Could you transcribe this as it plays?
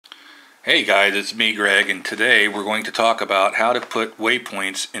Hey guys, it's me Greg, and today we're going to talk about how to put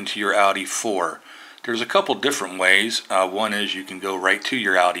waypoints into your Audi 4. There's a couple different ways. One is you can go right to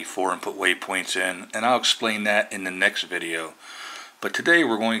your Audi 4 and put waypoints in, and I'll explain that in the next video. But today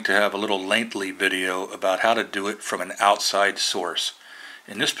we're going to have a little lengthy video about how to do it from an outside source.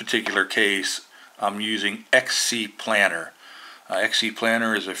 In this particular case, I'm using XC Planner. XC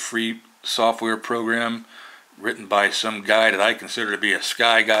Planner is a free software program written by some guy that I consider to be a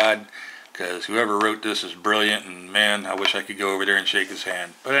sky god, because whoever wrote this is brilliant, and man, I wish I could go over there and shake his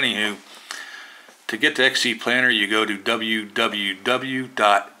hand. But anywho, to get to XC Planner, you go to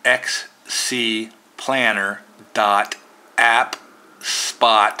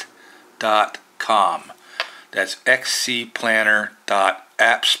www.xcplanner.appspot.com. That's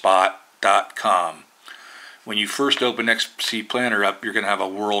xcplanner.appspot.com. When you first open XC Planner up, you're going to have a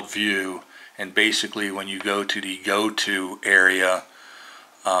world view, and basically when you go to the go-to area,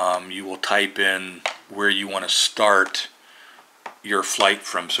 you will type in where you want to start your flight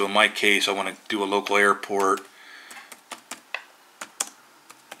from. So in my case, I want to do a local airport,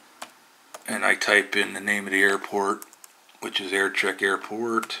 and I type in the name of the airport, which is Airtrek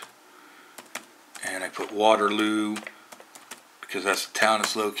Airport, and I put Waterloo because that's the town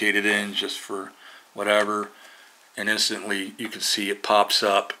it's located in, just for whatever, and instantly you can see it pops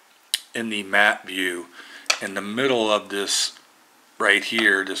up in the map view. In the middle of this right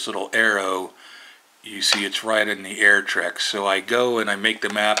here, this little arrow, you see it's right in the Airtrek. So I go and I make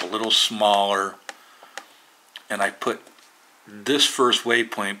the map a little smaller, and I put this first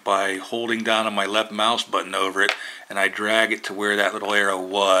waypoint by holding down on my left mouse button over it, and I drag it to where that little arrow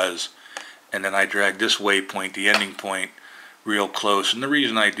was, and then I drag this waypoint, the ending point, real close. And the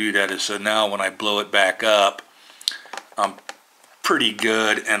reason I do that is so now when I blow it back up, I'm pretty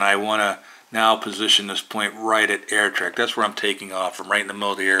good, and I want to now position this point right at Airtrek. That's where I'm taking off from, right in the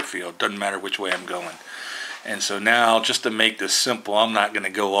middle of the airfield. Doesn't matter which way I'm going. And so now, just to make this simple, I'm not going to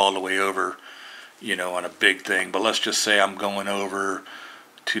go all the way over, on a big thing. But let's just say I'm going over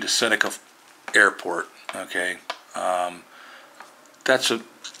to the Seneca Airport. Okay, that's a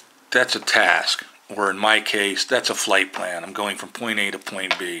task, or in my case, that's a flight plan. I'm going from point A to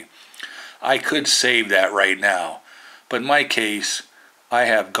point B. I could save that right now, but in my case, I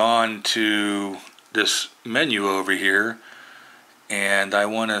have gone to this menu over here, and I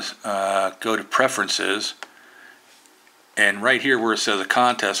want to go to preferences, and right here where it says a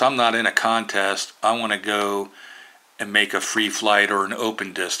contest, I'm not in a contest. I want to go and make a free flight or an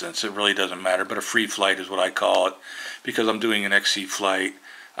open distance. It really doesn't matter, but a free flight is what I call it, because I'm doing an XC flight.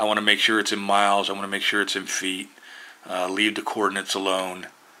 I want to make sure it's in miles. I want to make sure it's in feet. Leave the coordinates alone,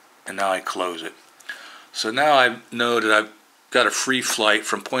 and now I close it. So now I know that I've got a free flight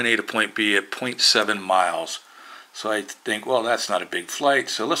from point A to point B at 0.7 miles. So I think, well, that's not a big flight.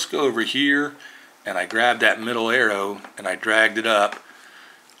 So let's go over here, and I grabbed that middle arrow and I dragged it up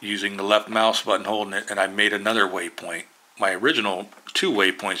using the left mouse button holding it, and I made another waypoint. My original two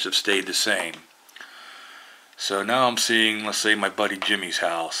waypoints have stayed the same. So now I'm seeing, let's say, my buddy Jimmy's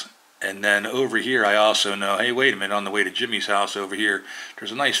house. And then over here I also know, hey, wait a minute, on the way to Jimmy's house over here,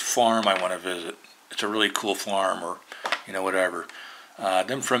 there's a nice farm I want to visit. It's a really cool farm, or whatever.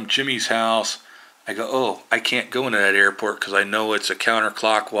 Then from Jimmy's house, I go, oh, I can't go into that airport because I know it's a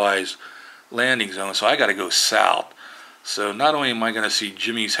counterclockwise landing zone, so I got to go south. So not only am I going to see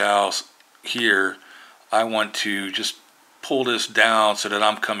Jimmy's house here, I want to just pull this down so that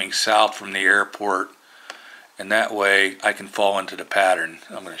I'm coming south from the airport, and that way I can fall into the pattern.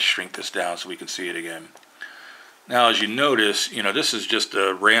 I'm going to shrink this down so we can see it again. Now, as you notice, this is just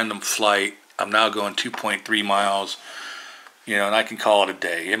a random flight. I'm now going 2.3 miles. And I can call it a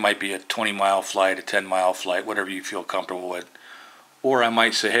day. It might be a 20-mile flight, a 10-mile flight, whatever you feel comfortable with. Or I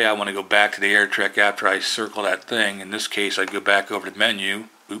might say, hey, I want to go back to the Airtrek after I circle that thing. In this case, I'd go back over to menu.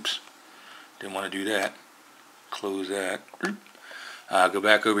 Oops, didn't want to do that. Close that. Go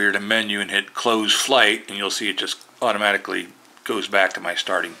back over here to menu and hit close flight, and you'll see it just automatically goes back to my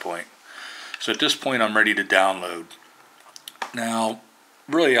starting point. So at this point, I'm ready to download. Now,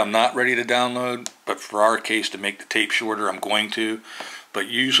 really, I'm not ready to download, but for our case, to make the tape shorter, I'm going to. But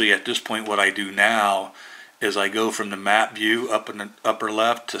usually at this point, what I do now is I go from the map view up in the upper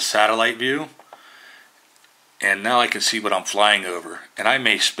left to satellite view, and now I can see what I'm flying over. And I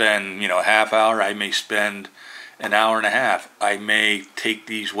may spend, a half hour, I may spend an hour and a half. I may take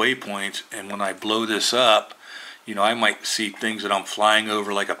these waypoints, and when I blow this up, I might see things that I'm flying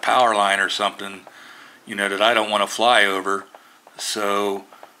over, like a power line or something, that I don't want to fly over. So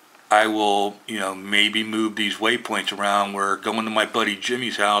I will, maybe move these waypoints around, where going to my buddy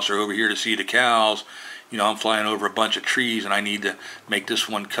Jimmy's house or over here to see the cows, I'm flying over a bunch of trees and I need to make this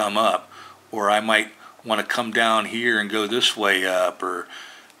one come up, or I might want to come down here and go this way up, or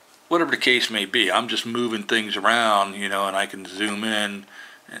whatever the case may be. I'm just moving things around, and I can zoom in,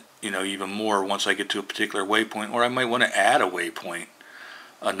 even more once I get to a particular waypoint, or I might want to add a waypoint,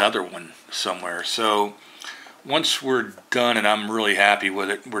 another one somewhere. So once we're done and I'm really happy with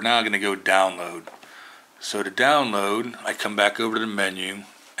it, we're now going to go download. So to download, I come back over to the menu,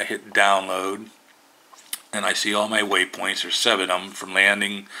 I hit download, and I see all my waypoints. There's 7 of them, from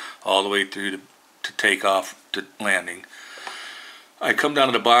landing all the way through to takeoff to landing. I come down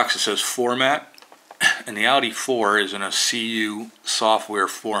to the box that says format, and the Oudie 4 is in a CU software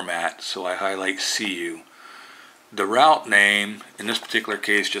format, so I highlight CU. The route name, in this particular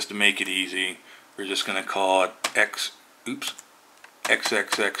case, just to make it easy, we're just going to call it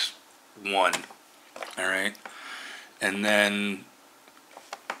XXX1. Alright, and then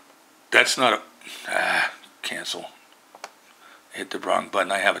that's not a cancel. I hit the wrong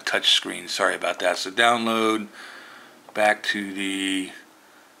button. I have a touch screen. Sorry about that. So download, back to the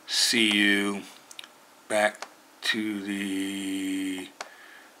CU, back to the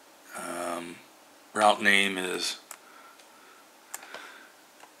route name is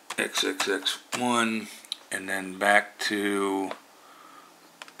XXX1, and then back to,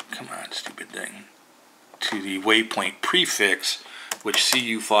 come on, stupid thing, to the waypoint prefix, which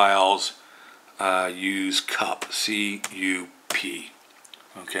CU files use CUP, C-U-P.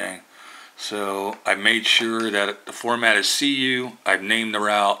 Okay, so I made sure that the format is CU, I've named the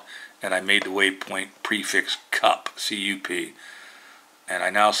route, and I made the waypoint prefix CUP, C-U-P. And I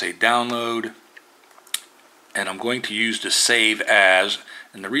now say download, and I'm going to use the save as,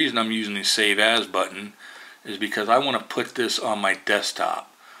 and the reason I'm using the save as button is because I want to put this on my desktop.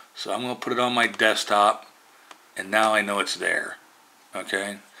 So I'm going to put it on my desktop, and now I know it's there.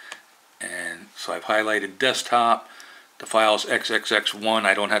 Okay, and so I've highlighted desktop. The file's XXX1.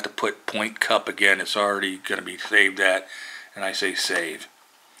 I don't have to put point cup again. It's already going to be saved at, and I say save.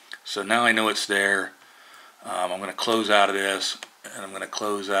 So now I know it's there. I'm going to close out of this, and I'm going to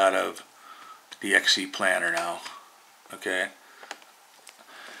close out of the XC Planner now. Okay.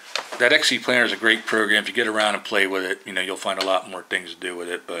 That XC Planner is a great program. If you get around and play with it, you'll find a lot more things to do with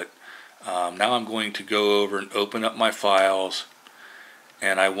it. But now I'm going to go over and open up my files,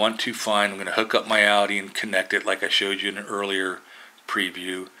 and I want to find, I'm going to hook up my Oudie and connect it like I showed you in an earlier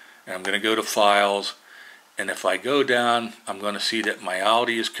preview. And I'm going to go to files, and if I go down, I'm going to see that my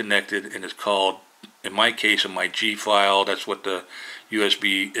Oudie is connected, and it's called, in my case, in my G file, that's what the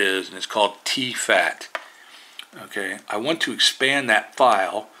USB is, and it's called TFAT. Okay, I want to expand that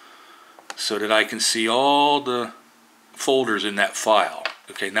file so that I can see all the folders in that file.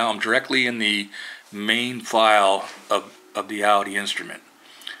 Okay, now I'm directly in the main file of the Oudie instrument.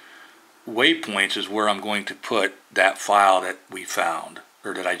 Waypoints is where I'm going to put that file that we found,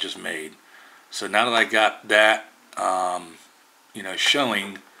 or that I just made. So now that I got that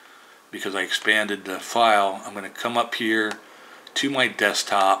showing, because I expanded the file, I'm going to come up here to my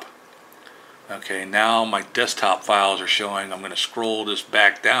desktop. Okay, now my desktop files are showing. I'm going to scroll this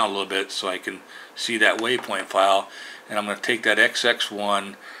back down a little bit so I can see that waypoint file, and I'm going to take that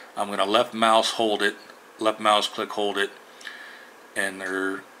XX1, I'm going to left mouse click hold it, and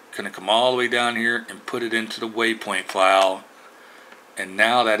they're going to come all the way down here and put it into the waypoint file, and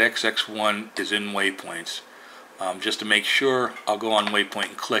now that XX1 is in waypoints. Just to make sure, I'll go on waypoint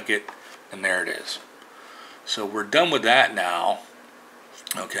and click it, and there it is. So we're done with that now.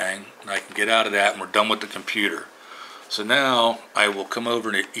 Okay, and I can get out of that, and we're done with the computer. So now I will come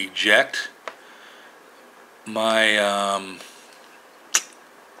over to eject my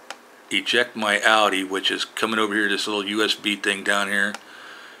Oudie, which is coming over here, this little USB thing down here,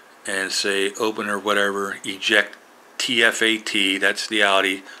 and say open or whatever, eject TFAT, that's the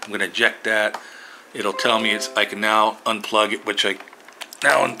Oudie. I'm going to eject that. It'll tell me I can now unplug it, which I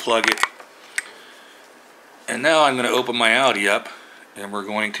now unplug it. And now I'm going to open my Oudie up, and we're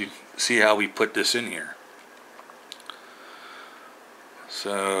going to see how we put this in here.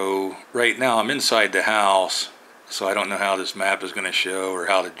 So right now I'm inside the house, so I don't know how this map is going to show or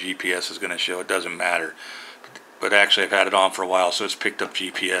how the GPS is going to show. It doesn't matter. But actually I've had it on for a while, so it's picked up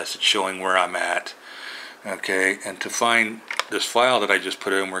GPS. It's showing where I'm at. Okay, and to find this file that I just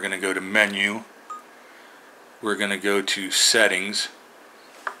put in, we're going to go to Menu. We're going to go to Settings.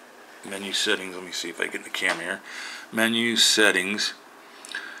 Menu Settings. Let me see if I get the camera here. Menu Settings.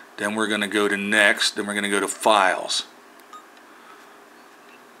 Then we're going to go to Next. Then we're going to go to Files.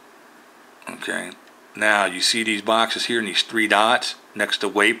 Okay. Now you see these boxes here and these 3 dots next to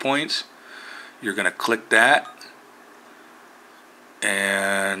waypoints. You're going to click that,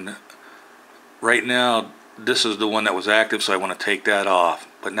 and right now this is the one that was active, so I want to take that off.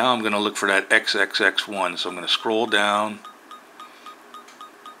 But now I'm going to look for that XXX1, so I'm going to scroll down,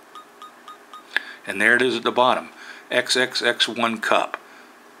 and there it is at the bottom, XXX1 cup.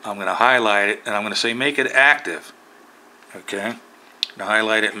 I'm going to highlight it, and I'm going to say make it active. Okay, now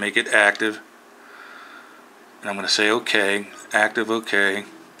highlight it and make it active, and I'm going to say OK, active, OK,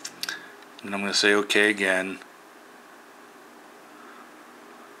 and I'm going to say OK again.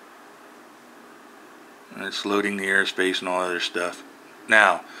 And it's loading the airspace and all other stuff.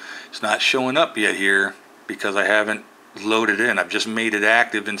 Now, it's not showing up yet here because I haven't loaded in. I've just made it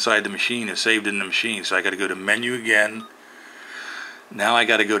active inside the machine and saved in the machine. So I got to go to menu again. Now I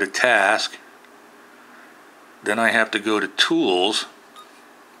got to go to task. Then I have to go to tools.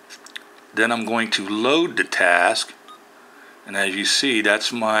 Then I'm going to load the task. And as you see,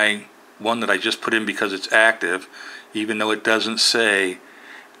 that's my one that I just put in because it's active, even though it doesn't say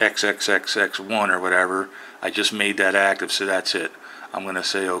XXXX1 or whatever. I just made that active, so that's it. I'm going to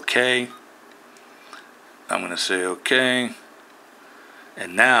say OK. I'm going to say OK.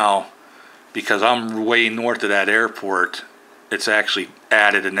 And now, because I'm way north of that airport, it's actually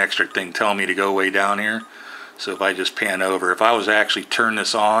added an extra thing telling me to go way down here. So if I just pan over, if I was actually turn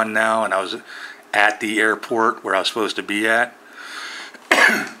this on now and I was at the airport where I was supposed to be at,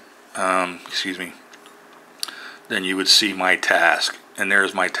 excuse me, then you would see my task. And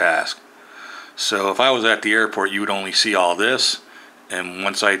there's my task. So if I was at the airport, you would only see all this, and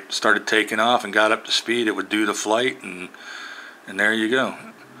once I started taking off and got up to speed, it would do the flight, and there you go.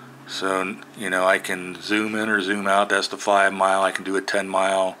 So, you know, I can zoom in or zoom out. That's the 5 mile. I can do a 10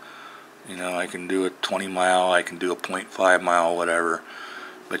 mile. You know, I can do a 20 mile. I can do a 0.5 mile, whatever.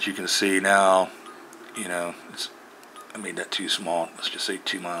 But you can see now, you know, I made that too small. Let's just say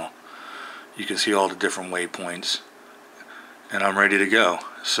 2 mile. You can see all the different waypoints. And I'm ready to go.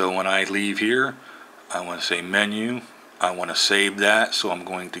 So when I leave here, I want to say menu. I want to save that, so I'm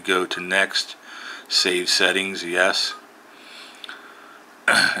going to go to next, save settings, yes.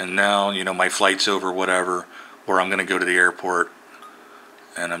 And now, you know, my flight's over, whatever, or I'm going to go to the airport,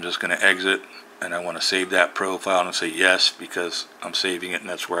 and I'm just going to exit, and I want to save that profile and say yes, because I'm saving it and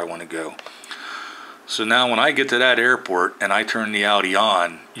that's where I want to go. So now when I get to that airport and I turn the Oudie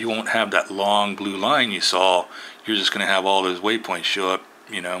on, you won't have that long blue line you saw. You're just going to have all those waypoints show up.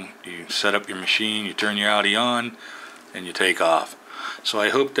 You know, you set up your machine, you turn your Oudie on, and you take off. So I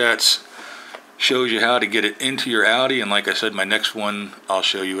hope that shows you how to get it into your Oudie. And like I said, my next one, I'll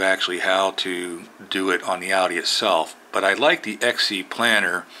show you actually how to do it on the Oudie itself. But I like the XC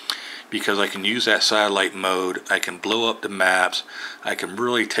Planner because I can use that satellite mode. I can blow up the maps. I can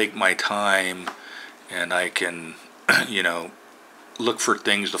really take my time, and I can, you know, look for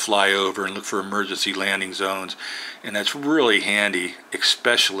things to fly over and look for emergency landing zones. And that's really handy,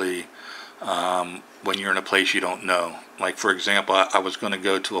 especially when you're in a place you don't know. Like, for example, I was going to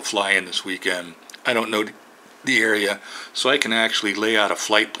go to a fly-in this weekend. I don't know the area, so I can actually lay out a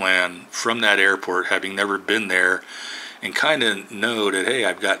flight plan from that airport, having never been there, and kind of know that, hey,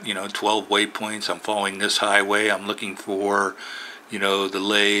 I've got, you know, 12 waypoints. I'm following this highway. I'm looking for, you know, the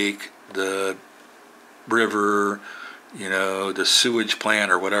lake, the river, you know, the sewage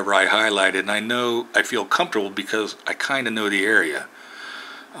plant or whatever I highlighted, and I know, I feel comfortable because I kind of know the area.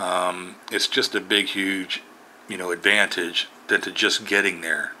 It's just a big, huge, you know, advantage than to just getting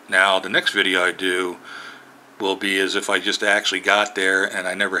there. Now, the next video I do will be as if I just actually got there and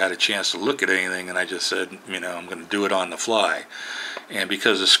I never had a chance to look at anything, and I just said, you know, I'm going to do it on the fly. And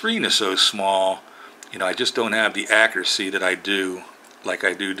because the screen is so small, you know, I just don't have the accuracy that I do, like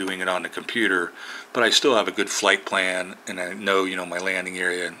I do doing it on the computer, but I still have a good flight plan, and I know, you know, my landing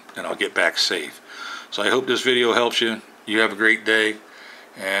area, and I'll get back safe. So I hope this video helps you. You have a great day,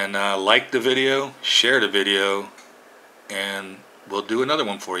 and like the video, share the video, and we'll do another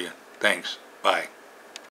one for you. Thanks. Bye.